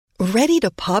Ready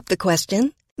to pop the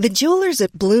question? The jewelers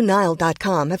at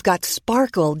BlueNile.com have got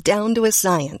sparkle down to a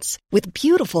science with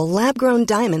beautiful lab-grown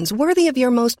diamonds worthy of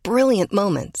your most brilliant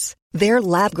moments. Their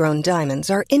lab-grown diamonds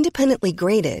are independently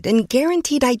graded and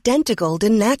guaranteed identical to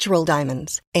natural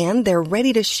diamonds, and they're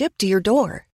ready to ship to your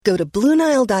door. Go to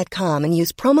BlueNile.com and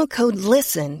use promo code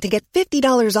LISTEN to get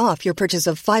 $50 off your purchase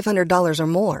of $500 or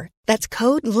more. That's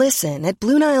code LISTEN at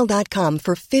BlueNile.com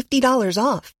for $50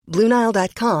 off.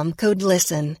 BlueNile.com, code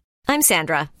LISTEN. I'm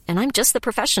Sandra, and I'm just the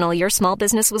professional your small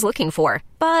business was looking for.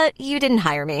 But you didn't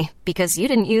hire me because you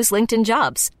didn't use LinkedIn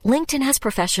Jobs. LinkedIn has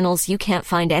professionals you can't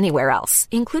find anywhere else,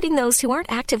 including those who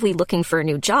aren't actively looking for a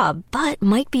new job, but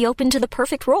might be open to the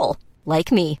perfect role,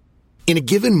 like me. In a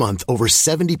given month, over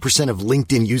 70% of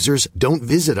LinkedIn users don't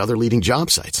visit other leading job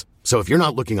sites. So if you're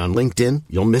not looking on LinkedIn,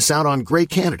 you'll miss out on great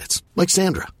candidates like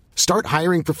Sandra. Start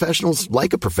hiring professionals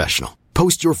like a professional.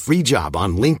 Post your free job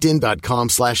on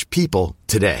linkedin.com/people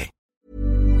today.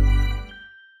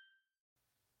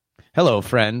 Hello,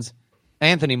 friends.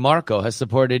 Anthony Marco has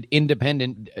supported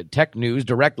independent tech news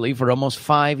directly for almost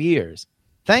 5 years.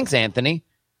 Thanks, Anthony.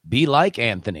 Be like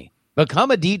Anthony.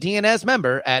 Become a DTNS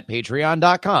member at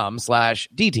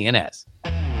patreon.com/DTNS.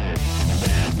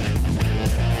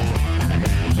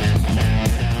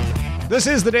 This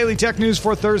is the Daily Tech News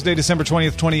for Thursday, December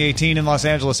 20th, 2018 in Los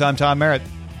Angeles. I'm Tom Merritt.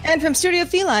 And from Studio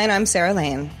Feline, I'm Sarah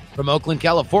Lane. From Oakland,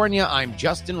 California, I'm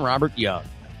Justin Robert Young.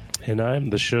 And I'm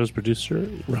the show's producer,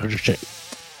 Roger Chang.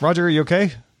 Roger, are you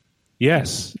okay?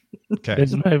 Yes. Okay.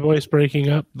 Is my voice breaking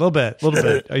up? A little bit.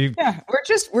 Are you? Yeah,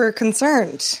 we're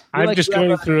concerned. I'm just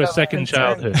going through a second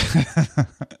childhood.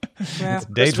 Well, It's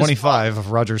day 25 of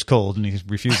Roger's cold, and he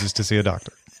refuses to see a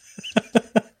doctor.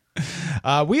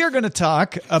 We are going to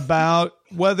talk about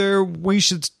whether we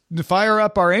should fire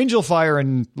up our Angel Fire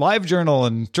and LiveJournal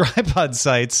and tripod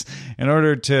sites in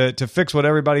order to fix what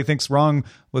everybody thinks wrong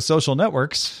with social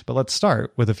networks. But let's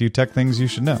start with a few tech things you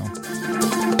should know.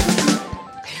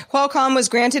 Qualcomm was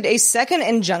granted a second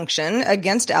injunction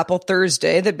against Apple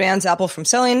Thursday that bans Apple from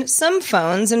selling some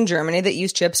phones in Germany that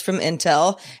use chips from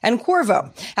Intel and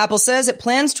Qorvo. Apple says it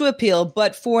plans to appeal,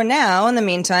 but for now, in the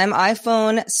meantime,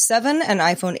 iPhone 7 and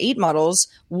iPhone 8 models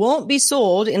won't be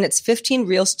sold in its 15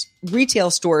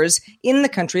 retail stores in the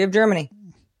country of Germany.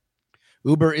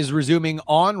 Uber is resuming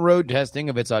on-road testing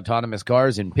of its autonomous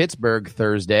cars in Pittsburgh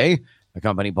Thursday. The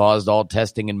company paused all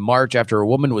testing in March after a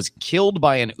woman was killed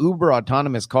by an Uber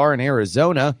autonomous car in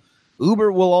Arizona.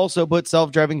 Uber will also put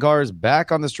self-driving cars back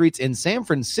on the streets in San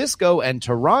Francisco and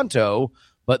Toronto,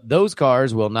 but those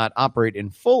cars will not operate in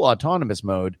full autonomous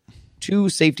mode. 2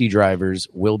 safety drivers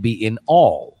will be in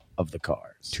all of the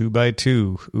cars. 2 by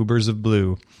 2, Ubers of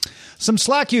blue. Some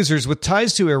Slack users with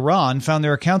ties to Iran found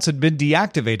their accounts had been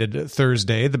deactivated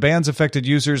Thursday. The bans affected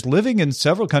users living in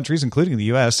several countries, including the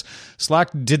U.S. Slack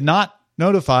did not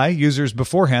notify users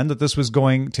beforehand that this was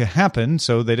going to happen,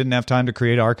 so they didn't have time to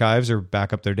create archives or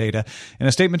back up their data. In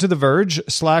a statement to The Verge,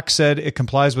 Slack said it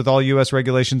complies with all U.S.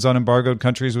 regulations on embargoed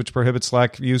countries, which prohibit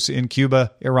Slack use in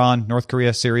Cuba, Iran, North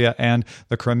Korea, Syria, and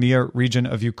the Crimea region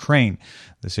of Ukraine.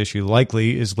 This issue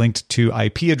likely is linked to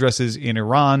IP addresses in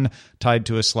Iran tied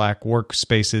to a Slack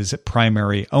workspace's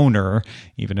primary owner,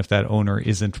 even if that owner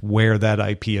isn't where that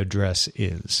IP address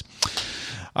is.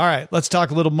 All right, let's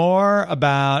talk a little more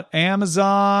about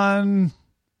Amazon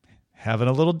having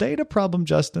a little data problem,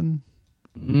 Justin.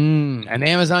 An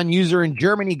Amazon user in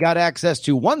Germany got access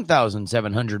to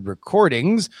 1,700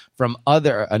 recordings from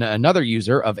another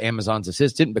user of Amazon's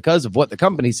Assistant because of what the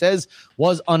company says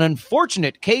was an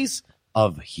unfortunate case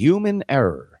of human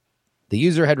error. The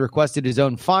user had requested his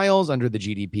own files under the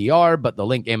GDPR, but the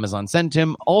link Amazon sent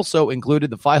him also included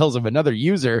the files of another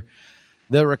user.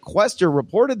 The requester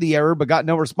reported the error but got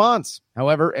no response.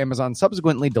 However, Amazon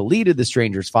subsequently deleted the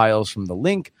stranger's files from the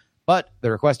link, but the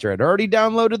requester had already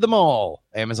downloaded them all.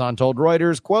 Amazon told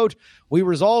Reuters, quote, "We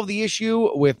resolved the issue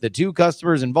with the 2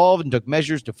 customers involved and took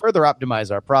measures to further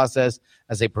optimize our process.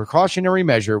 As a precautionary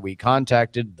measure, we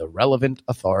contacted the relevant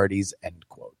authorities," end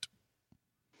quote.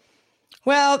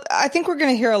 Well, I think we're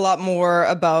going to hear a lot more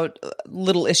about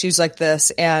little issues like this,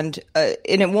 and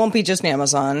it won't be just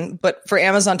Amazon, but for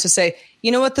Amazon to say,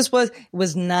 you know what this was? It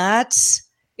was not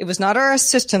our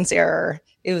assistant's error.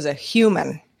 It was a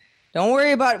human. Don't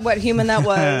worry about what human that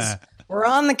was. We're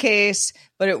on the case,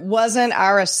 but it wasn't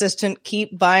our assistant.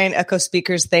 Keep buying Echo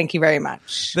speakers. Thank you very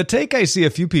much. The take I see a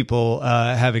few people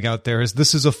having out there is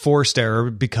this is a forced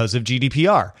error because of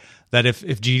GDPR. That if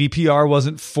GDPR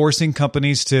wasn't forcing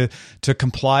companies to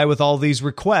comply with all these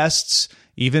requests,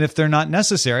 even if they're not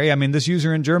necessary. I mean, this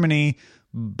user in Germany,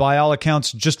 by all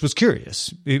accounts, just was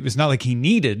curious. It was not like he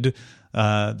needed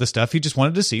the stuff. He just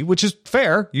wanted to see, which is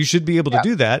fair. You should be able to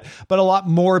do that. But a lot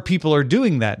more people are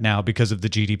doing that now because of the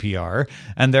GDPR.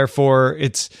 And therefore,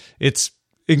 it's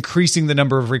increasing the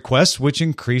number of requests, which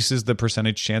increases the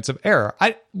percentage chance of error.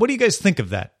 What do you guys think of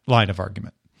that line of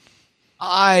argument?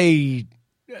 I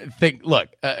think, look,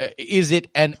 is it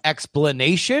an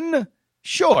explanation?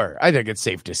 Sure. I think it's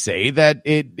safe to say that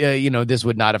this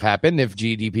would not have happened if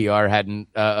GDPR hadn't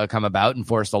come about and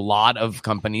forced a lot of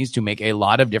companies to make a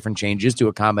lot of different changes to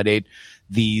accommodate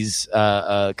these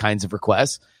kinds of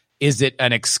requests. Is it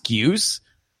an excuse?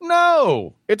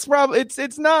 No, it's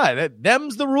not.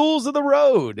 Them's the rules of the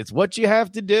road. It's what you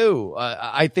have to do.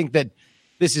 I think that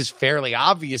this is fairly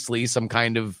obviously some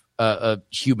kind of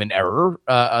human error.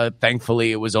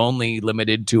 Thankfully, it was only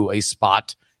limited to a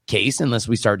spot case unless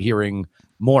we start hearing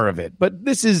more of it. But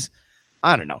this is,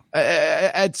 I don't know.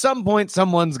 At some point,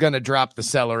 someone's going to drop the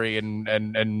celery and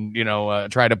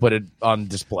try to put it on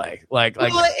display.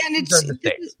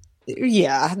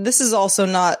 This is also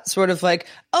not sort of like,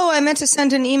 oh, I meant to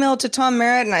send an email to Tom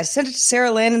Merritt and I sent it to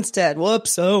Sarah Land instead.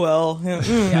 Whoops. Oh, well.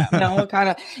 No, kind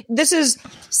of. This is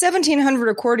 1,700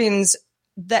 recordings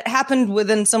that happened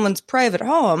within someone's private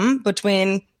home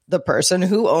between the person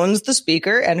who owns the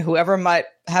speaker and whoever might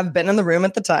have been in the room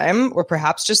at the time, or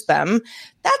perhaps just them.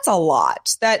 That's a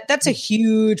lot. That's a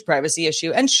huge privacy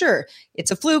issue. And sure,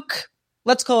 it's a fluke.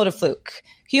 Let's call it a fluke.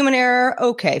 Human error.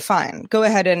 Okay, fine. Go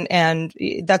ahead and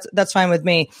that's fine with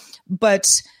me.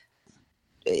 But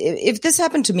if this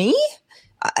happened to me,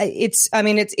 it's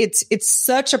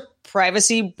such a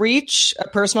privacy breach, a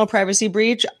personal privacy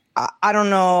breach. I don't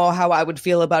know how I would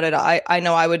feel about it. I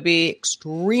know I would be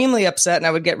extremely upset and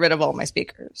I would get rid of all my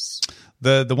speakers.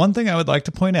 The one thing I would like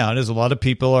to point out is a lot of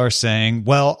people are saying,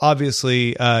 well,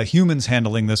 obviously humans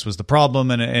handling this was the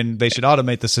problem and they should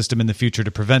automate the system in the future to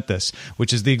prevent this,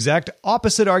 which is the exact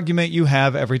opposite argument you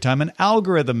have every time an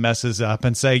algorithm messes up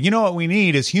and say, you know what we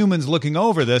need is humans looking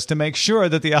over this to make sure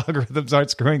that the algorithms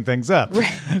aren't screwing things up.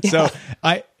 Right. Yeah. So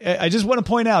I just want to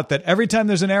point out that every time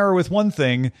there's an error with one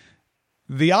thing,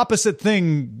 the opposite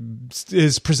thing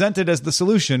is presented as the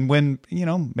solution when,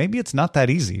 maybe it's not that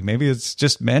easy. Maybe it's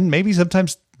just maybe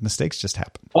sometimes mistakes just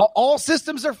happen. All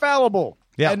systems are fallible.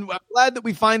 Yeah. And I'm glad that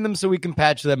we find them so we can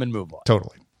patch them and move on.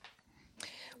 Totally.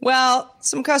 Well,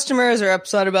 some customers are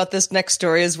upset about this next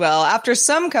story as well. After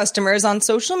some customers on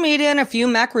social media and a few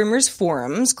Mac Rumors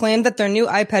forums claimed that their new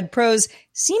iPad Pros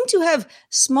seem to have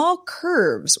small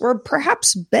curves or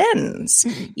perhaps bends,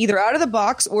 either out of the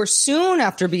box or soon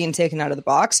after being taken out of the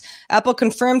box. Apple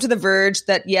confirmed to The Verge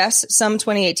that yes, some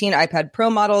 2018 iPad Pro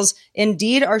models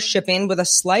indeed are shipping with a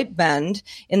slight bend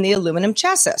in the aluminum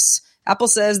chassis. Apple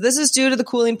says this is due to the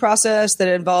cooling process that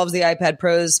involves the iPad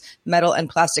Pro's metal and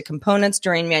plastic components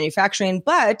during manufacturing,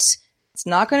 but it's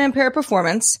not going to impair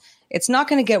performance. It's not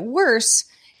going to get worse.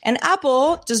 And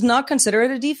Apple does not consider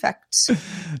it a defect.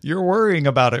 You're worrying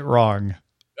about it wrong.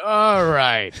 All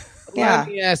right. Yeah. Let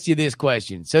me ask you this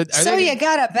question. So you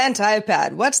got a bent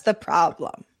iPad. What's the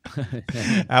problem?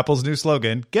 Apple's new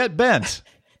slogan, get bent.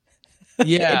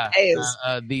 Yeah. It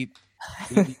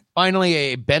is. Finally,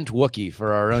 a bent Wookiee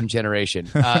for our own generation.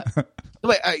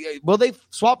 Wait, will they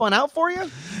swap one out for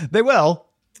you? They will,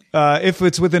 if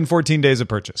it's within 14 days of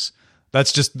purchase.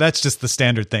 That's just the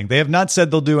standard thing. They have not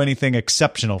said they'll do anything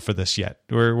exceptional for this yet.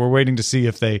 We're waiting to see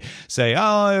if they say,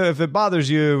 oh, if it bothers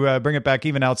you, bring it back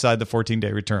even outside the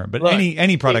 14-day return. But look,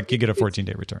 any product you get a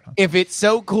 14-day return on. If it's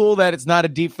so cool that it's not a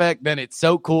defect, then it's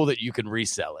so cool that you can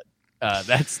resell it.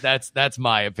 That's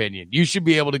my opinion. You should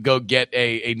be able to go get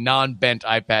a non-bent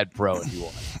iPad Pro if you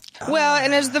want. Well,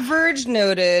 and as The Verge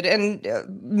noted, and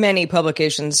many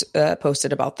publications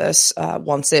posted about this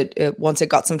once it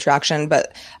got some traction,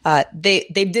 but they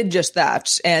did just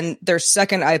that, and their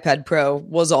second iPad Pro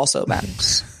was also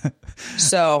bent.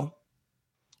 So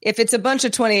if it's a bunch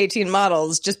of 2018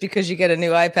 models, just because you get a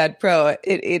new iPad Pro,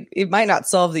 it might not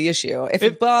solve the issue. If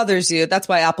it bothers you, that's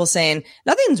why Apple's saying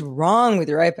nothing's wrong with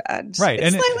your iPad. Right.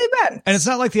 It's slightly bent. And it's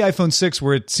not like the iPhone 6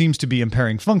 where it seems to be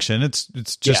impairing function. It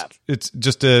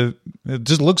just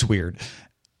looks weird.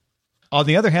 On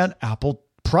the other hand, Apple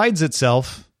prides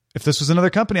itself. If this was another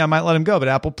company, I might let him go. But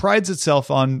Apple prides itself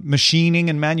on machining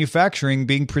and manufacturing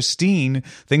being pristine,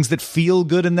 things that feel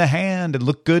good in the hand and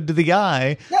look good to the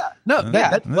eye. Yeah, no,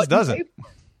 this doesn't.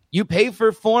 You pay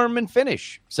for form and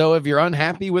finish. So if you're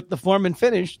unhappy with the form and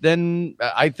finish, then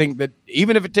I think that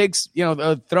even if it takes,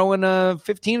 throwing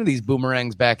 15 of these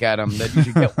boomerangs back at them, that you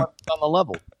should get one on the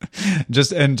level. Just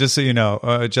so you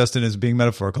know, Justin is being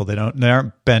metaphorical. They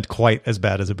aren't bent quite as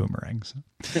bad as a boomerang. So.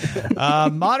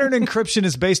 Modern encryption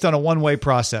is based on a one-way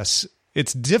process.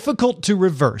 It's difficult to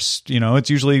reverse. It's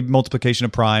usually multiplication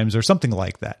of primes or something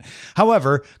like that.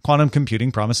 However, quantum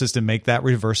computing promises to make that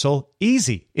reversal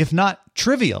easy, if not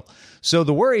trivial. So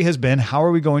the worry has been, how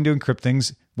are we going to encrypt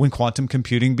things when quantum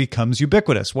computing becomes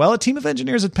ubiquitous? Well, a team of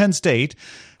engineers at Penn State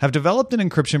have developed an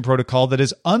encryption protocol that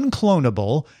is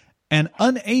unclonable and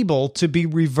unable to be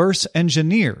reverse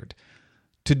engineered.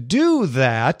 To do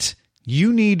that,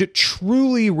 you need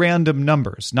truly random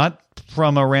numbers, not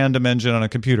from a random engine on a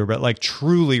computer, but like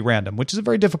truly random, which is a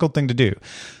very difficult thing to do.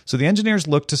 So the engineers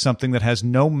look to something that has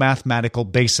no mathematical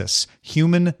basis: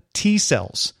 human T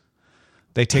cells.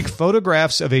 They take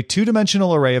photographs of a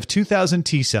two-dimensional array of 2,000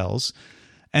 T cells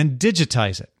and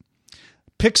digitize it.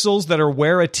 Pixels that are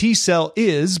where a T cell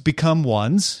is become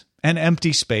ones, and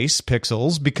empty space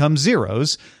pixels become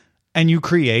zeros, and you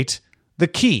create the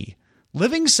key.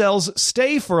 Living cells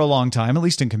stay for a long time, at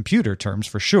least in computer terms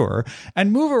for sure,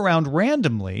 and move around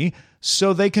randomly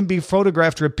so they can be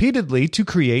photographed repeatedly to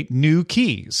create new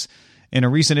keys. In a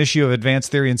recent issue of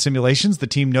Advanced Theory and Simulations, the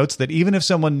team notes that even if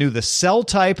someone knew the cell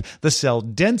type, the cell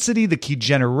density, the key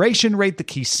generation rate, the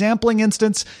key sampling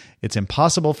instance, it's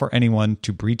impossible for anyone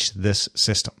to breach this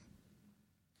system.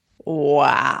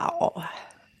 Wow.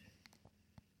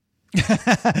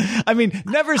 I mean,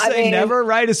 never say never,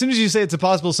 right? As soon as you say it's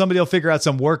impossible, somebody will figure out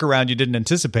some workaround you didn't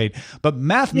anticipate. But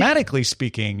mathematically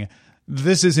speaking,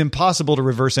 this is impossible to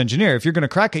reverse engineer. If you're going to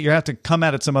crack it, you have to come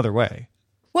at it some other way.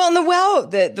 Well, and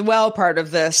the well part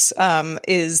of this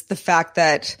is the fact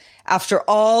that after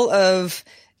all of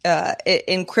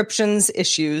encryption's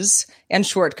issues and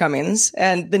shortcomings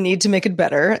and the need to make it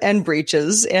better and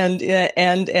breaches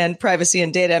and privacy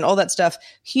and data and all that stuff,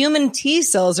 human T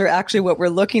cells are actually what we're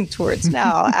looking towards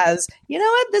now as, you know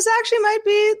what, this actually might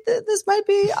be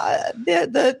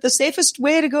the safest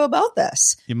way to go about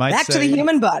this. You might back to the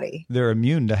human body. They're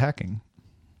immune to hacking.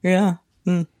 Yeah.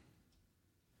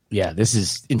 Yeah, this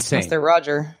is insane. Unless they're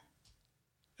Roger.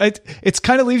 It's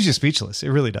kind of leaves you speechless. It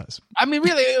really does. I mean,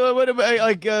 really, what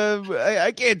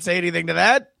I can't say anything to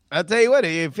that. I'll tell you what,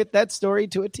 you fit that story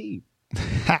to a T.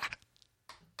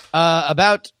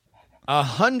 About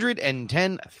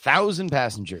 110,000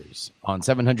 passengers on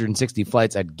 760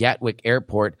 flights at Gatwick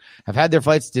Airport have had their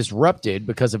flights disrupted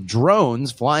because of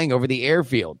drones flying over the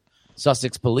airfield.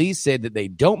 Sussex police said that they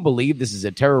don't believe this is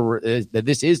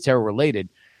terror related,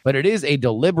 but it is a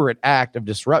deliberate act of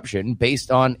disruption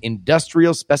based on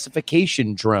industrial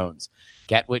specification drones.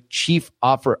 Gatwick Chief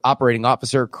Operating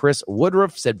Officer Chris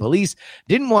Woodruff said police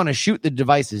didn't want to shoot the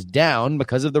devices down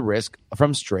because of the risk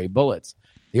from stray bullets.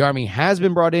 The Army has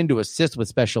been brought in to assist with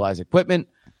specialized equipment.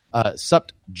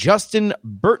 Supt Justin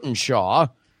Burtonshaw,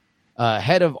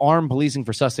 head of armed policing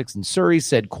for Sussex and Surrey,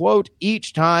 said, quote,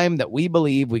 "Each time that we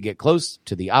believe we get close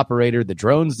to the operator, the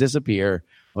drones disappear.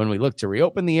 When we look to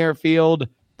reopen the airfield,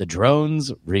 the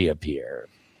drones reappear."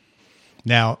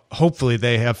 Now, hopefully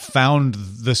they have found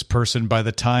this person by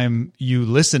the time you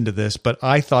listen to this, but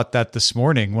I thought that this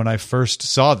morning when I first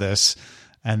saw this,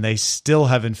 and they still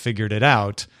haven't figured it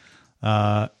out.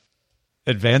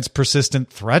 Advanced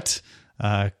persistent threat,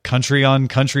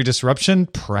 country-on-country disruption,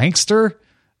 prankster,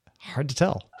 hard to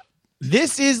tell.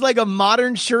 This is like a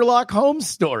modern Sherlock Holmes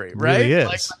story, right? It really is.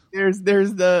 Like,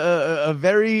 there's a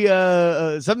very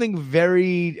something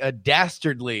very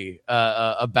dastardly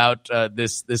about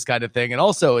this kind of thing, and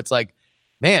also it's like,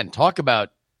 man, talk about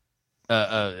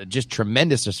just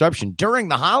tremendous disruption during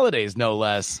the holidays, no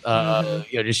less.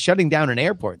 Just shutting down an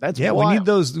airport. That's wild.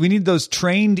 We need those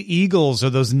trained eagles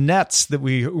or those nets that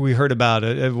we heard about,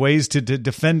 ways to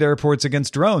defend airports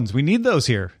against drones. We need those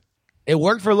here. It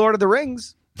worked for Lord of the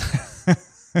Rings.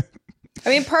 I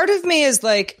mean, part of me is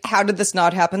like, how did this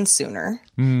not happen sooner?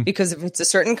 Because if it's a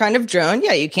certain kind of drone,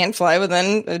 yeah, you can't fly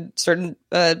within a certain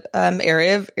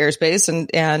area of airspace,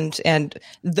 and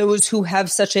those who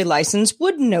have such a license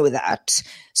would know that.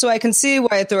 So I can see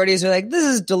why authorities are like, this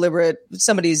is deliberate.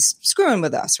 Somebody's screwing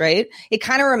with us, right? It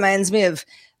kind of reminds me of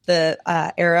the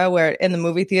era where in the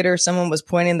movie theater, someone was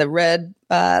pointing the red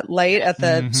light at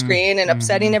the screen and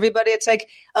upsetting everybody. It's like,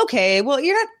 okay, well,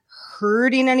 you're not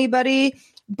hurting anybody,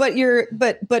 but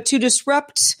to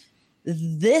disrupt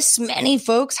this many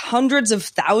folks, hundreds of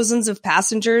thousands of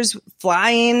passengers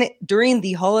flying during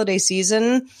the holiday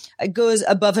season, it goes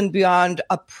above and beyond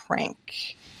a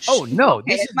prank. Oh no,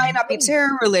 it might not be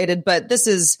terror related, but this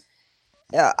is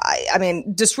I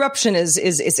mean, disruption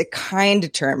is a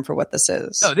kind term for what this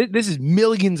is. No, this is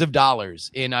millions of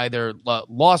dollars in either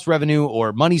lost revenue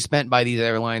or money spent by these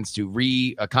airlines to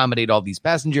re-accommodate all these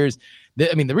passengers.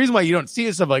 I mean, the reason why you don't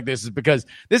see stuff like this is because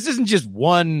this isn't just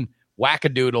one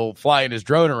wackadoodle flying his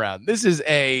drone around. This is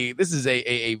a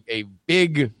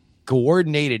big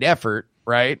coordinated effort,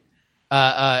 right?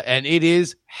 and it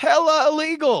is hella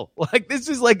illegal. Like, this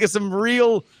is like some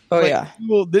real. Oh, like, yeah.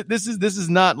 This is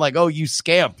not like, oh, you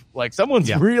scamp. Like,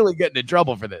 someone's really getting in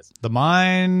trouble for this. The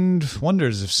mind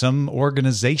wonders if some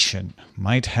organization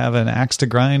might have an axe to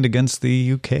grind against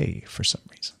the UK for some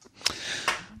reason.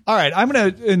 All right, I'm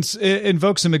going to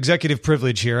invoke some executive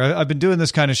privilege here. I've been doing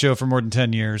this kind of show for more than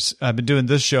 10 years. I've been doing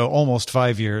this show almost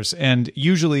 5 years. And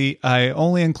usually I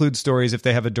only include stories if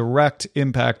they have a direct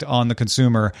impact on the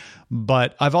consumer.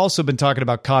 But I've also been talking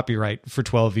about copyright for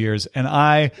 12 years. And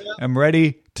I am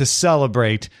ready to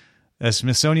celebrate, as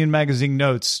Smithsonian Magazine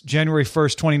notes, January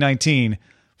 1st, 2019,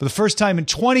 for the first time in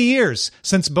 20 years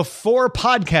since before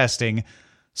podcasting,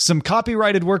 some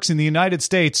copyrighted works in the United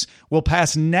States will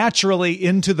pass naturally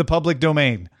into the public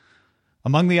domain.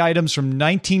 Among the items from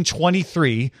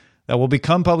 1923 that will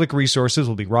become public resources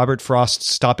will be Robert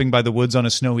Frost's Stopping by the Woods on a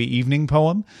Snowy Evening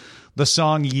poem, the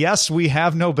song Yes, We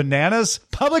Have No Bananas,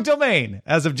 public domain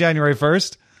as of January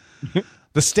 1st,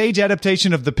 the stage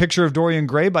adaptation of The Picture of Dorian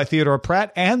Gray by Theodore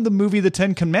Pratt, and the movie The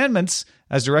Ten Commandments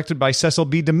as directed by Cecil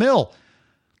B. DeMille.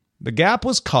 The gap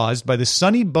was caused by the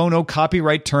Sonny Bono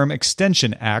Copyright Term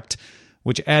Extension Act,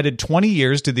 which added 20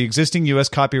 years to the existing U.S.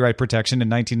 copyright protection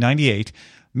in 1998,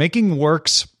 making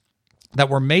works that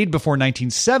were made before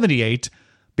 1978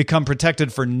 become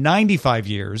protected for 95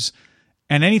 years,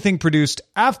 and anything produced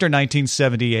after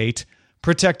 1978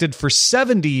 protected for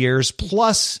 70 years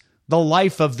plus the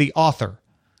life of the author.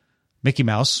 Mickey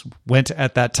Mouse went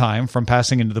at that time from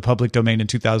passing into the public domain in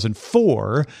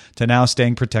 2004 to now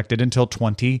staying protected until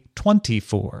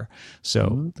 2024.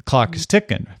 So the clock is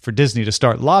ticking for Disney to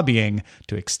start lobbying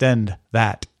to extend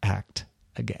that act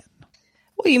again.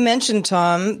 Well, you mentioned,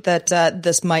 Tom, that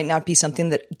this might not be something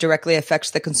that directly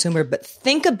affects the consumer, but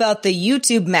think about the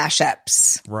YouTube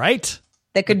mashups. Right?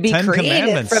 That could be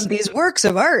created from these works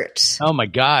of art. Oh my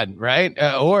God! Right,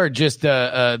 or just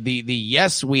the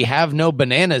Yes, We Have No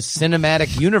Bananas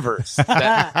cinematic universe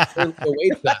that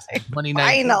awaits us in 2019.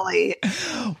 Finally,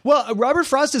 well, Robert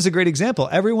Frost is a great example.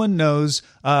 Everyone knows,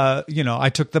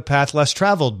 I took the path less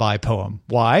traveled by poem.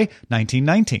 Why?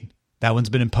 1919. That one's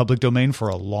been in public domain for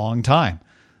a long time,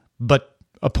 but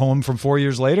a poem from 4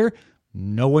 years later,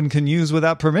 no one can use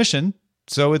without permission,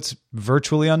 so it's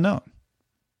virtually unknown.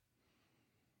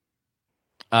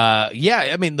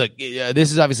 I mean, look,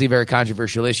 this is obviously a very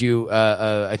controversial issue.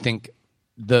 I think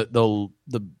the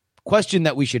question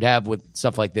that we should have with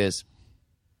stuff like this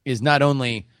is not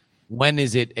only when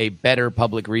is it a better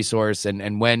public resource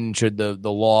and when should the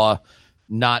law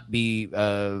not be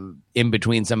in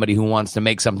between somebody who wants to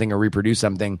make something or reproduce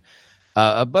something,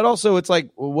 but also it's like,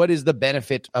 what is the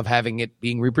benefit of having it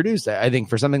being reproduced? I think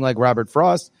for something like Robert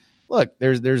Frost, look,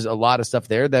 there's a lot of stuff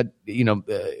there that,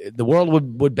 the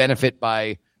world would benefit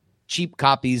by cheap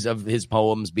copies of his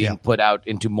poems being put out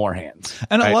into more hands.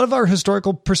 And a lot of our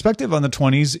historical perspective on the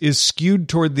 20s is skewed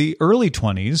toward the early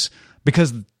 20s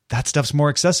because that stuff's more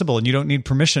accessible and you don't need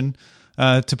permission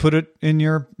to put it in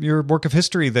your work of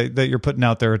history that you're putting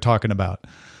out there or talking about.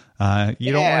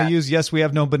 You don't want to use Yes, We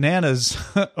Have No Bananas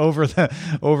over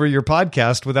your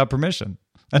podcast without permission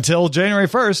until January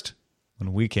 1st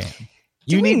when we can.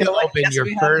 You need to open your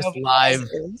first live.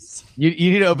 You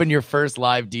need to open your first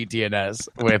live DTNS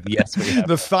with Yes, We Have.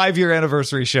 The 5-year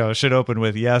anniversary show should open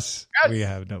with Yes, We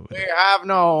Have No Banana. We have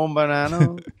no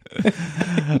banana.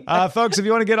 Folks, if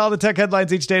you want to get all the tech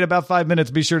headlines each day in about 5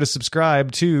 minutes, be sure to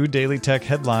subscribe to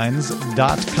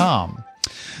dailytechheadlines.com.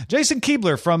 Jason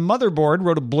Keebler from Motherboard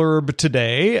wrote a blurb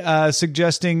today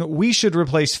suggesting we should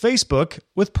replace Facebook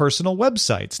with personal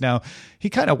websites. Now, he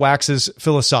kind of waxes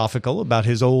philosophical about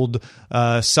his old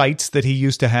sites that he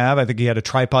used to have. I think he had a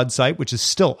tripod site, which is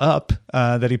still up,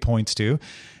 that he points to.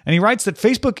 And he writes that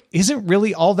Facebook isn't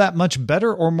really all that much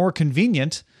better or more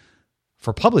convenient,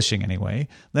 for publishing anyway,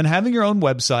 than having your own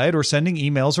website or sending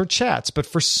emails or chats. But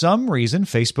for some reason,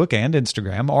 Facebook and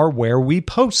Instagram are where we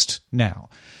post now.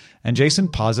 And Jason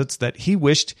posits that he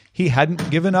wished he hadn't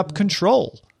given up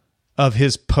control of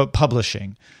his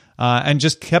publishing and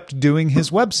just kept doing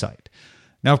his website.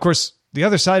 Now, of course, the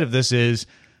other side of this is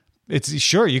it's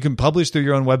sure you can publish through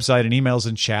your own website and emails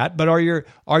and chat, but are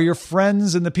your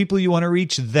friends and the people you want to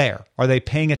reach there? Are they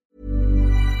paying attention?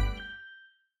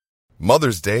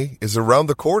 Mother's Day is around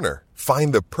the corner.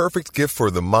 Find the perfect gift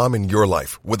for the mom in your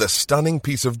life with a stunning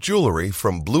piece of jewelry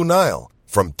from Blue Nile.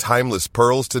 From timeless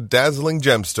pearls to dazzling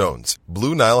gemstones,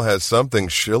 Blue Nile has something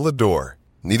she'll adore.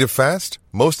 Need it fast?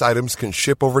 Most items can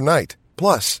ship overnight.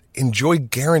 Plus, enjoy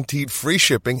guaranteed free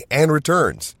shipping and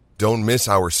returns. Don't miss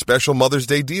our special Mother's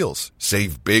Day deals.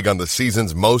 Save big on the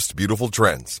season's most beautiful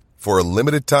trends. For a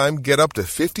limited time, get up to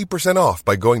 50% off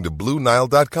by going to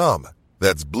BlueNile.com.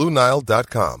 That's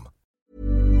BlueNile.com.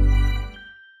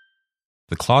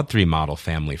 The Claude 3 model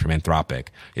family from Anthropic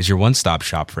is your one-stop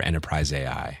shop for enterprise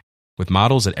AI. With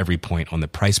models at every point on the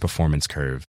price-performance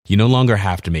curve, you no longer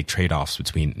have to make trade-offs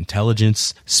between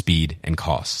intelligence, speed, and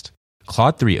cost.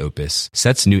 Claude 3 Opus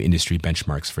sets new industry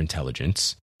benchmarks for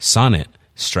intelligence. Sonnet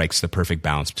strikes the perfect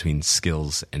balance between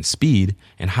skills and speed.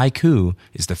 And Haiku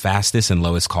is the fastest and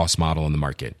lowest cost model in the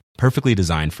market, perfectly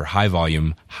designed for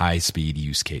high-volume, high-speed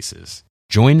use cases.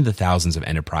 Join the thousands of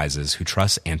enterprises who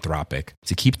trust Anthropic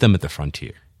to keep them at the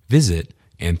frontier. Visit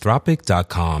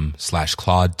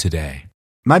anthropic.com/Claude today.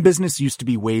 My business used to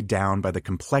be weighed down by the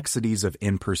complexities of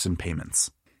in-person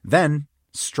payments. Then,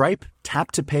 Stripe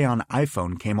Tap to Pay on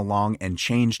iPhone came along and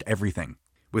changed everything.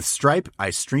 With Stripe, I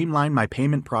streamlined my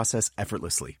payment process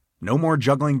effortlessly. No more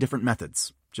juggling different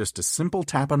methods. Just a simple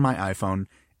tap on my iPhone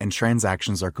and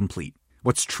transactions are complete.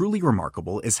 What's truly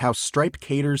remarkable is how Stripe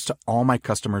caters to all my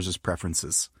customers'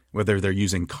 preferences. Whether they're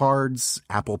using cards,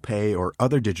 Apple Pay, or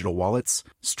other digital wallets,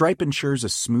 Stripe ensures a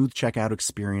smooth checkout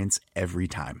experience every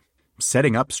time.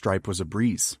 Setting up Stripe was a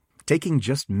breeze, taking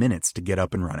just minutes to get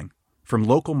up and running. From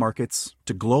local markets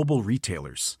to global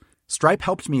retailers, Stripe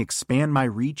helped me expand my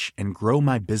reach and grow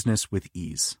my business with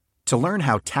ease. To learn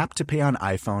how Tap to Pay on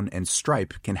iPhone and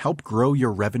Stripe can help grow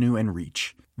your revenue and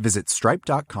reach, visit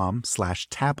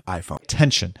stripe.com/tapiphone.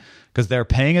 Attention, because they're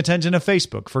paying attention to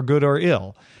Facebook for good or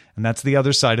ill. And that's the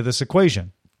other side of this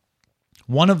equation.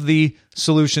 One of the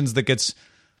solutions that gets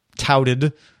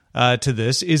touted to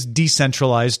this is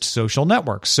decentralized social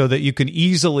networks, so that you can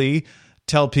easily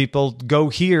tell people, go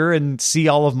here and see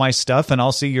all of my stuff and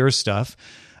I'll see your stuff.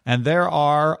 And there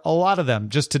are a lot of them.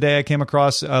 Just today I came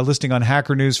across a listing on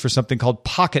Hacker News for something called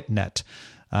PocketNet,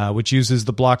 which uses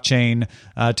the blockchain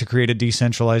to create a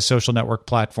decentralized social network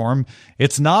platform.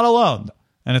 It's not alone,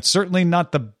 and it's certainly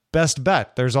not the best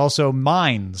bet. There's also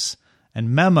Minds and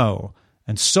Memo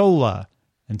and Sola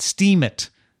and Steemit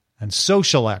and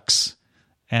SocialX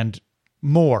and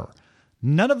more.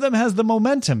 None of them has the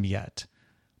momentum yet.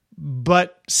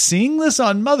 But seeing this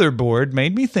on Motherboard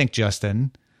made me think,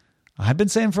 Justin, I've been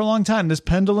saying for a long time, this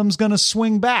pendulum's going to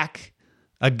swing back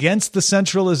against the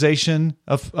centralization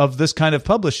of this kind of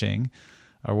publishing.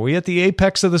 Are we at the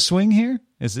apex of the swing here?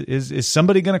 Is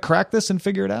somebody going to crack this and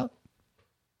figure it out?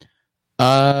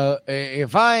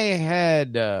 If I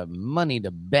had money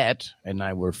to bet and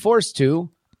I were forced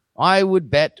to, I would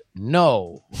bet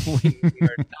no. We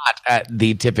are not at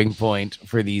the tipping point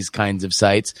for these kinds of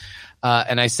sites.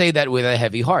 And I say that with a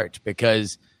heavy heart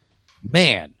because,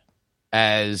 man,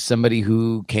 as somebody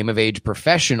who came of age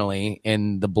professionally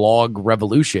in the blog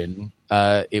revolution,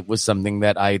 it was something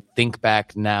that I think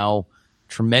back now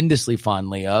tremendously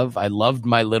fondly of. I loved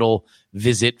my little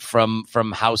visit from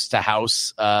house to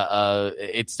house.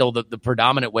 It's still the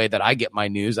predominant way that I get my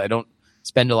news. I don't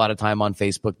spend a lot of time on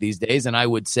Facebook these days. And I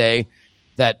would say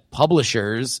that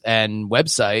publishers and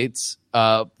websites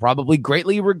probably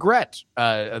greatly regret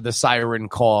the siren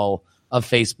call of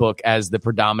Facebook as the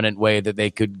predominant way that they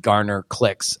could garner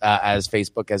clicks as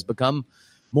Facebook has become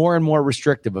more and more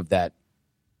restrictive of that.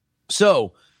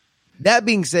 So that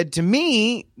being said, to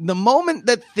me, the moment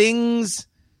that things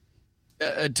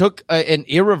took an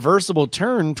irreversible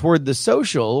turn toward the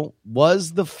social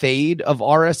was the fade of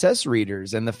RSS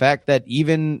readers, and the fact that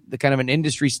even the kind of an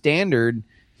industry standard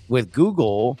with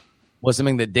Google was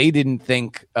something that they didn't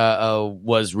think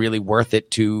was really worth it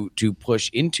to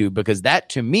push into, because that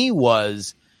to me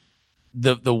was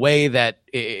the way that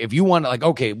if you want to, like,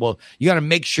 okay, well, you got to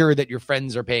make sure that your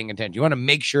friends are paying attention. You want to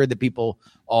make sure that people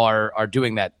are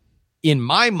doing that. In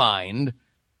my mind,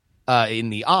 in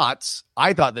the aughts,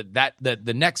 I thought that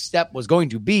the next step was going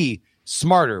to be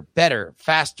smarter, better,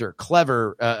 faster,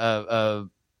 clever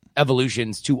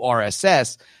evolutions to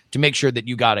RSS to make sure that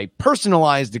you got a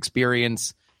personalized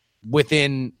experience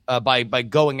within by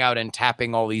going out and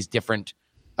tapping all these different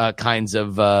kinds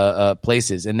of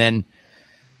places. And then,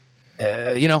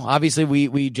 obviously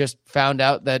we just found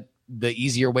out that the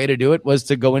easier way to do it was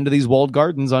to go into these walled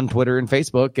gardens on Twitter and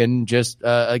Facebook and just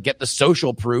get the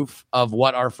social proof of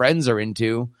what our friends are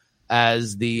into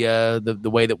as the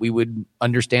way that we would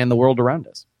understand the world around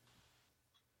us.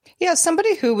 Yeah,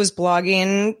 somebody who was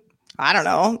blogging, I don't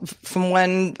know, from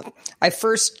when I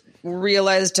first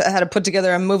realized I had to put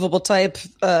together a movable type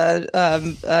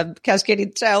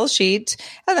cascading style sheet,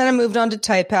 and then I moved on to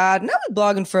Typepad, and I was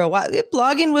blogging for a while.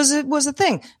 Blogging was a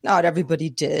thing. Not everybody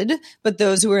did, but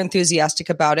those who were enthusiastic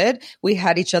about it, we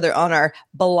had each other on our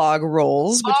blog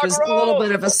rolls, which was a little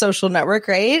bit of a social network,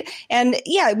 right? And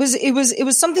yeah, it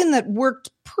was something that worked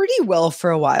pretty well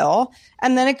for a while,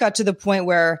 and then it got to the point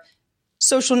where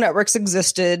social networks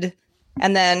existed,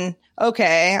 and then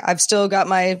okay, I've still got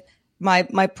my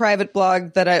my private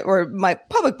blog or my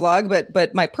public blog,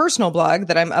 but my personal blog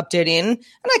that I'm updating, and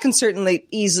I can certainly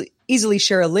easily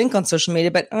share a link on social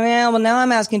media, but well, now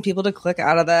I'm asking people to click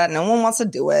out of that. No one wants to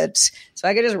do it. So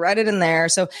I could just write it in there.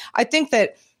 So I think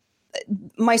that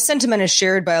my sentiment is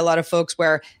shared by a lot of folks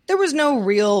where there was no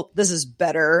real, this is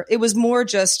better. It was more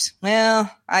just,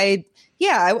 well, I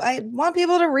want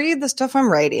people to read the stuff I'm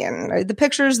writing, the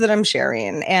pictures that I'm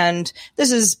sharing. And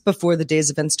this is before the days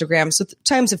of Instagram. So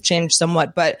times have changed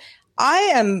somewhat, but I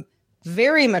am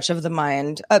very much of the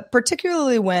mind,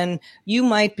 particularly when you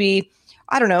might be,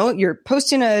 I don't know, you're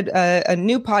posting a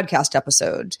new podcast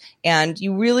episode and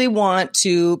you really want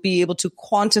to be able to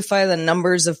quantify the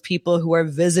numbers of people who are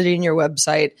visiting your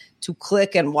website to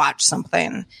click and watch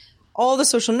something. All the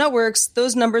social networks,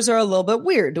 those numbers are a little bit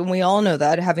weird. And we all know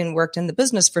that, having worked in the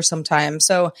business for some time.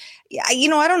 So,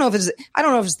 I don't know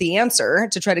if it's the answer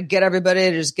to try to get everybody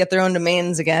to just get their own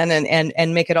domains again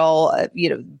and make it all,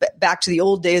 back to the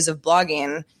old days of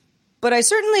blogging. But I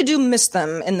certainly do miss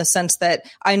them in the sense that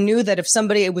I knew that if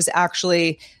somebody was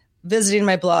actually visiting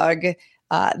my blog,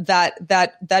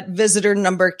 that visitor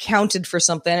number counted for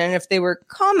something. And if they were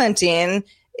commenting,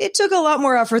 it took a lot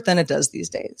more effort than it does these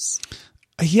days.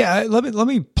 Yeah, let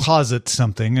me posit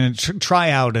something and try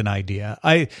out an idea.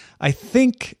 I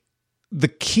think the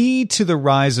key to the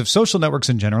rise of social networks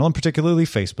in general, and particularly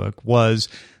Facebook, was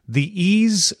the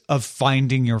ease of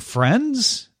finding your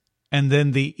friends and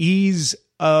then the ease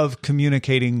of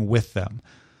communicating with them.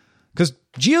 Because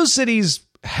GeoCities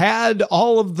had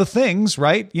all of the things,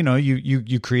 right?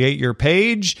 You create your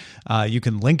page, you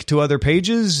can link to other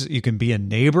pages, you can be in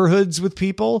neighborhoods with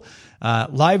people,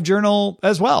 LiveJournal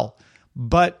as well.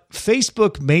 But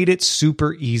Facebook made it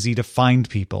super easy to find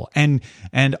people. And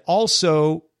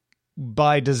also,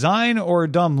 by design or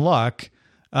dumb luck,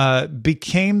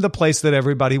 became the place that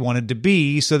everybody wanted to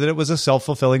be, so that it was a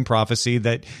self-fulfilling prophecy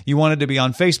that you wanted to be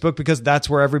on Facebook because that's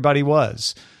where everybody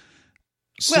was.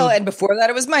 So, and before that,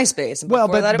 it was MySpace.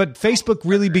 But Facebook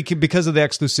really became, because of the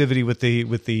exclusivity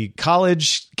with the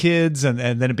college kids, and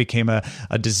then it became a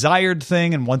desired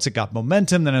thing. And once it got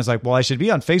momentum, then I was like, well, I should be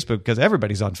on Facebook because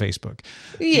everybody's on Facebook.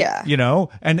 Yeah.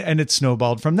 And it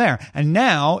snowballed from there. And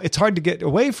now it's hard to get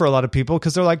away for a lot of people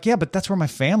because they're like, yeah, but that's where my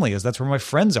family is. That's where my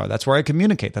friends are. That's where I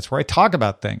communicate. That's where I talk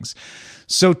about things.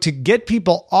 So to get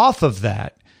people off of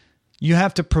that, you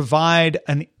have to provide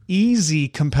an easy,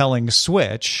 compelling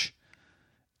switch.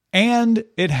 And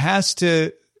it has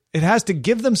to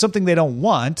give them something they don't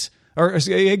want, or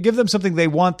give them something they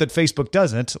want that Facebook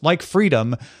doesn't, like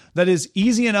freedom, that is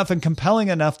easy enough and compelling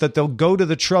enough that they'll go to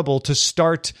the trouble to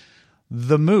start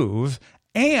the move.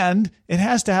 And it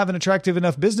has to have an attractive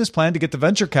enough business plan to get the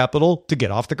venture capital to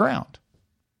get off the ground.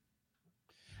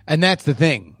 And that's the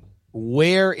thing.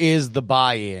 Where is the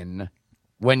buy-in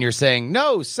when you're saying,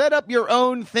 no, set up your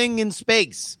own thing in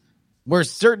space? We're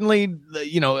certainly,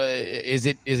 is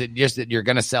it just that you're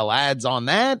going to sell ads on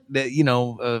that?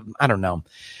 I don't know.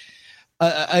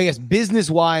 I guess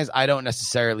business-wise, I don't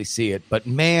necessarily see it. But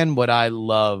man, what I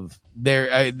love,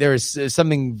 there's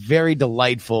something very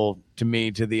delightful to me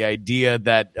to the idea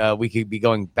that we could be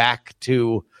going back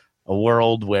to a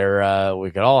world where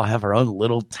we could all have our own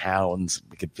little towns.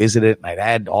 We could visit it, and I'd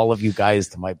add all of you guys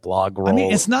to my blog roll. I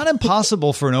mean, it's not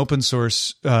impossible for an open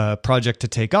source project to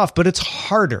take off, but it's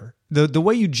harder. The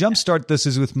way you jumpstart this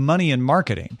is with money and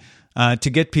marketing to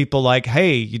get people like,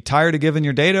 hey, you tired of giving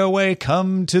your data away?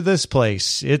 Come to this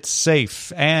place. It's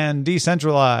safe and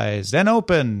decentralized and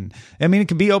open. I mean, it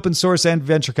can be open source and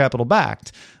venture capital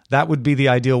backed. That would be the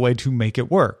ideal way to make it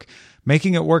work.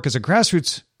 Making it work as a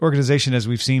grassroots organization, as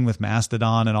we've seen with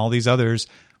Mastodon and all these others,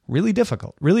 really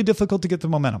difficult to get the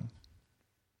momentum.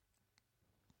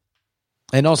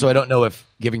 And also, I don't know if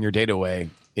giving your data away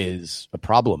is a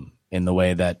problem in the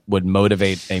way that would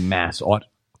motivate a mass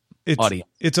audience.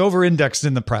 It's over-indexed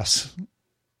in the press,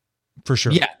 for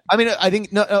sure. Yeah, I mean, I think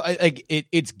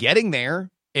it's getting there.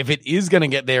 If it is going to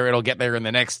get there, it'll get there in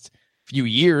the next few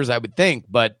years, I would think.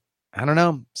 But I don't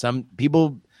know. Some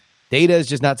people, data is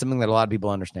just not something that a lot of people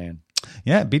understand.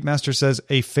 Yeah, Beatmaster says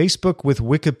a Facebook with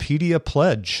Wikipedia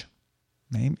pledge.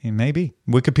 Maybe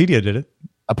Wikipedia did it.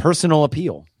 A personal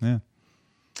appeal. Yeah.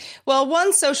 Well,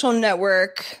 one social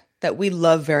network that we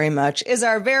love very much is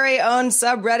our very own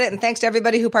subreddit. And thanks to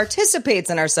everybody who participates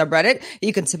in our subreddit.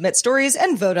 You can submit stories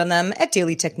and vote on them at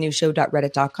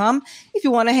dailytechnewsshow.reddit.com. If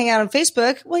you want to hang out on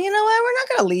Facebook, well, you know what? We're not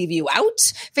going to leave you out.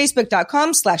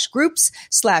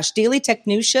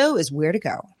 Facebook.com/groups/dailytechnewsshow is where to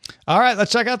go. All right,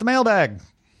 let's check out the mailbag.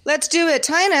 Let's do it.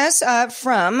 Tynus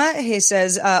he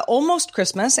says, Almost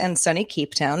Christmas and sunny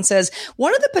Cape Town says,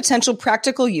 one of the potential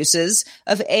practical uses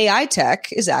of AI tech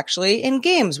is actually in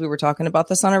games. We were talking about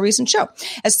this on a recent show.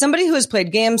 As somebody who has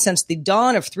played games since the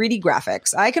dawn of 3D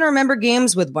graphics, I can remember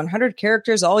games with 100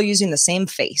 characters all using the same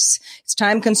face. It's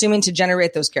time consuming to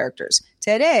generate those characters.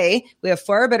 Today, we have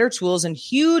far better tools and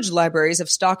huge libraries of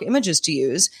stock images to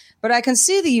use, but I can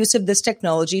see the use of this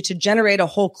technology to generate a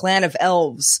whole clan of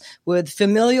elves with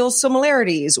familial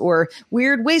similarities or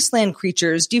weird wasteland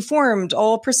creatures deformed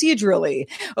all procedurally.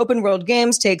 Open world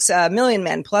games takes a million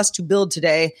men plus to build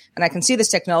today, and I can see this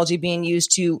technology being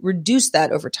used to reduce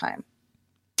that over time.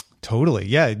 Totally.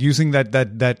 Yeah. Using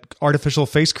that artificial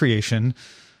face creation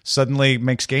suddenly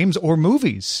makes games or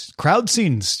movies, crowd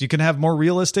scenes. You can have more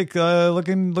realistic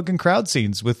looking crowd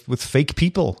scenes with fake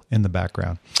people in the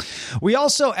background. We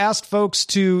also asked folks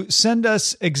to send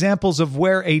us examples of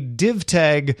where a div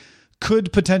tag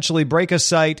could potentially break a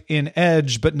site in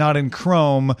Edge, but not in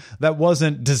Chrome, that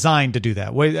wasn't designed to do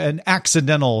that. An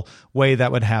accidental way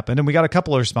that would happen. And we got a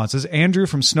couple of responses. Andrew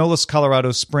from Snowless,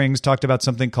 Colorado Springs talked about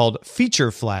something called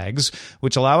feature flags,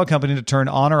 which allow a company to turn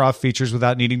on or off features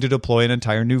without needing to deploy an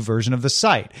entire new version of the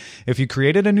site. If you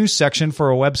created a new section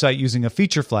for a website using a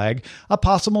feature flag, a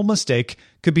possible mistake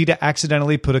could be to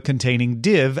accidentally put a containing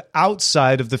div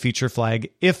outside of the feature flag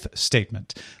if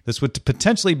statement. This would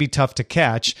potentially be tough to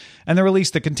catch, and the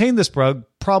release that contained this bug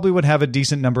probably would have a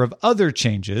decent number of other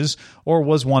changes, or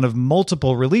was one of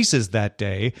multiple releases that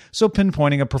day, so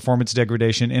pinpointing a performance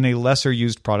degradation in a lesser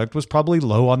used product was probably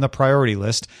low on the priority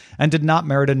list and did not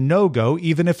merit a no-go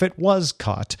even if it was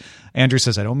caught. Andrew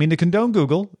says, I don't mean to condone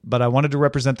Google, but I wanted to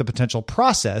represent the potential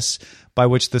process by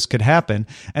which this could happen.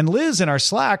 And Liz in our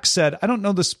Slack said, I don't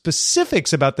know the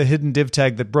specifics about the hidden div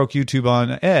tag that broke YouTube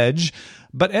on Edge,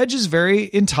 but Edge is very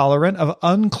intolerant of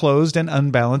unclosed and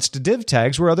unbalanced div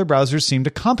tags where other browsers seem to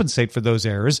compensate for those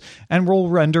errors and will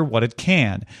render what it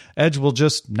can. Edge will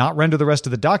just not render the rest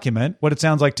of the document. What it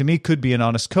sounds like to me could be an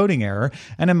honest coding error,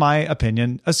 and in my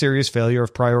opinion, a serious failure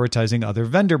of prioritizing other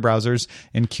vendor browsers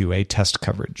in QA test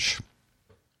coverage.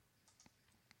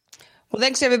 Well,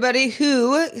 thanks to everybody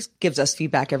who gives us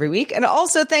feedback every week. And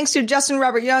also thanks to Justin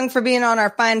Robert Young for being on our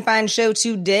fine show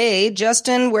today.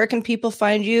 Justin, where can people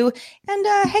find you and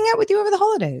hang out with you over the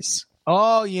holidays?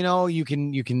 Oh, you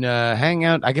can hang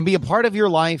out. I can be a part of your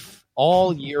life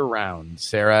all year round,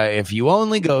 Sarah, if you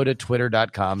only go to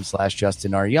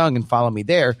twitter.com/JustinRYoung and follow me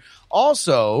there.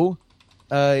 Also,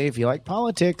 if you like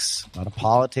politics, a lot of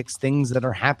politics things that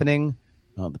are happening.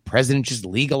 The president just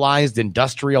legalized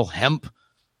industrial hemp.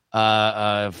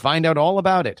 Find out all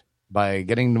about it by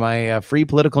getting to my free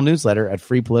political newsletter at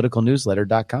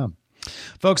freepoliticalnewsletter.com.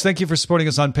 Folks, thank you for supporting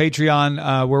us on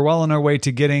Patreon. We're well on our way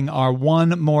to getting our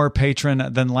one more patron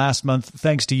than last month,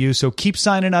 thanks to you. So keep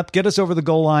signing up, get us over the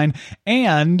goal line.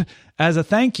 And as a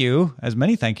thank you, as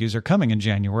many thank yous are coming in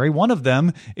January, one of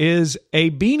them is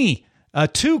a beanie, a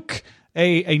toque,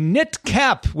 a knit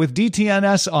cap with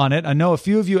DTNS on it. I know a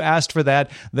few of you asked for that.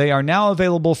 They are now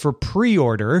available for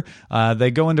pre-order.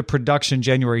 They go into production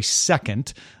January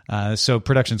 2nd. So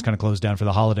production's kind of closed down for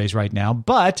the holidays right now.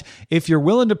 But if you're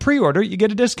willing to pre-order, you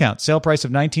get a discount. Sale price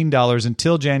of $19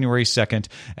 until January 2nd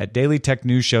at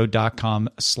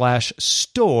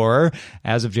dailytechnewsshow.com/store.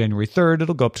 As of January 3rd,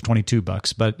 it'll go up to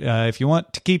 $22. But if you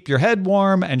want to keep your head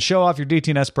warm and show off your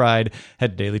DTNS pride,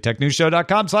 head to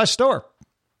dailytechnewsshow.com/store.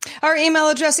 Our email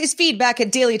address is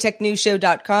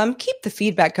feedback@dailytechnewsshow.com. Keep the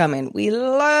feedback coming. We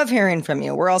love hearing from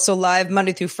you. We're also live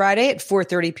Monday through Friday at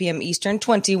 4:30 p.m. Eastern,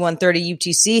 21:30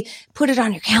 UTC. Put it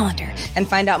on your calendar and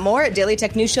find out more at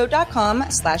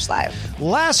dailytechnewsshow.com/live.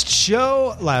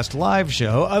 Last live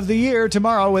show of the year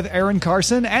tomorrow with Aaron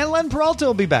Carson, and Len Peralta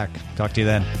will be back. Talk to you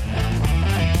then.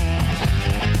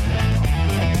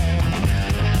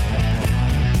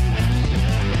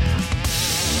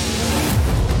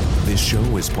 This show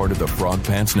is part of the Frog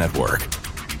Pants Network.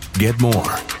 Get more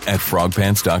at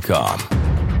frogpants.com.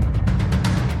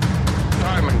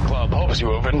 Diamond Club hopes you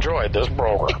have enjoyed this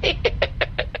program.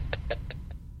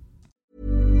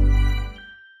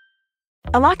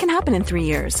 A lot can happen in 3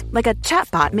 years, like a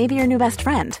chatbot may be your new best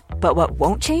friend. But what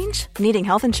won't change? Needing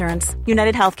health insurance.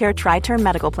 United Healthcare Tri-Term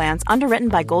Medical Plans, underwritten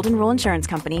by Golden Rule Insurance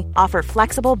Company, offer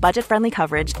flexible, budget-friendly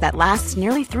coverage that lasts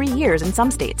nearly 3 years in some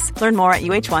states. Learn more at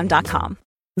uh1.com.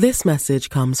 This message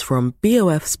comes from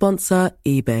BOF sponsor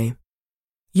eBay.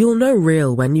 You'll know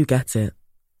real when you get it.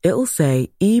 It'll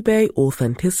say eBay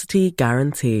Authenticity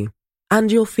Guarantee. And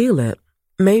you'll feel it.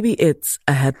 Maybe it's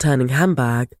a head-turning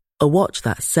handbag, a watch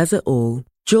that says it all,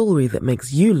 jewelry that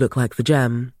makes you look like the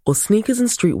gem, or sneakers and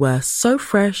streetwear so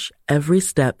fresh every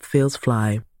step feels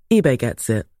fly. eBay gets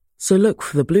it. So look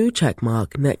for the blue check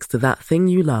mark next to that thing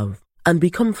you love and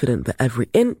be confident that every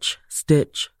inch,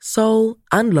 stitch, sole,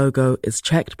 and logo is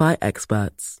checked by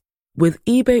experts. With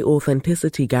eBay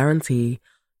Authenticity Guarantee,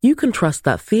 you can trust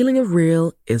that feeling of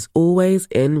real is always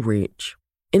in reach.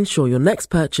 Ensure your next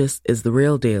purchase is the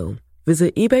real deal.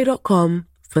 Visit eBay.com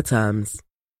for terms.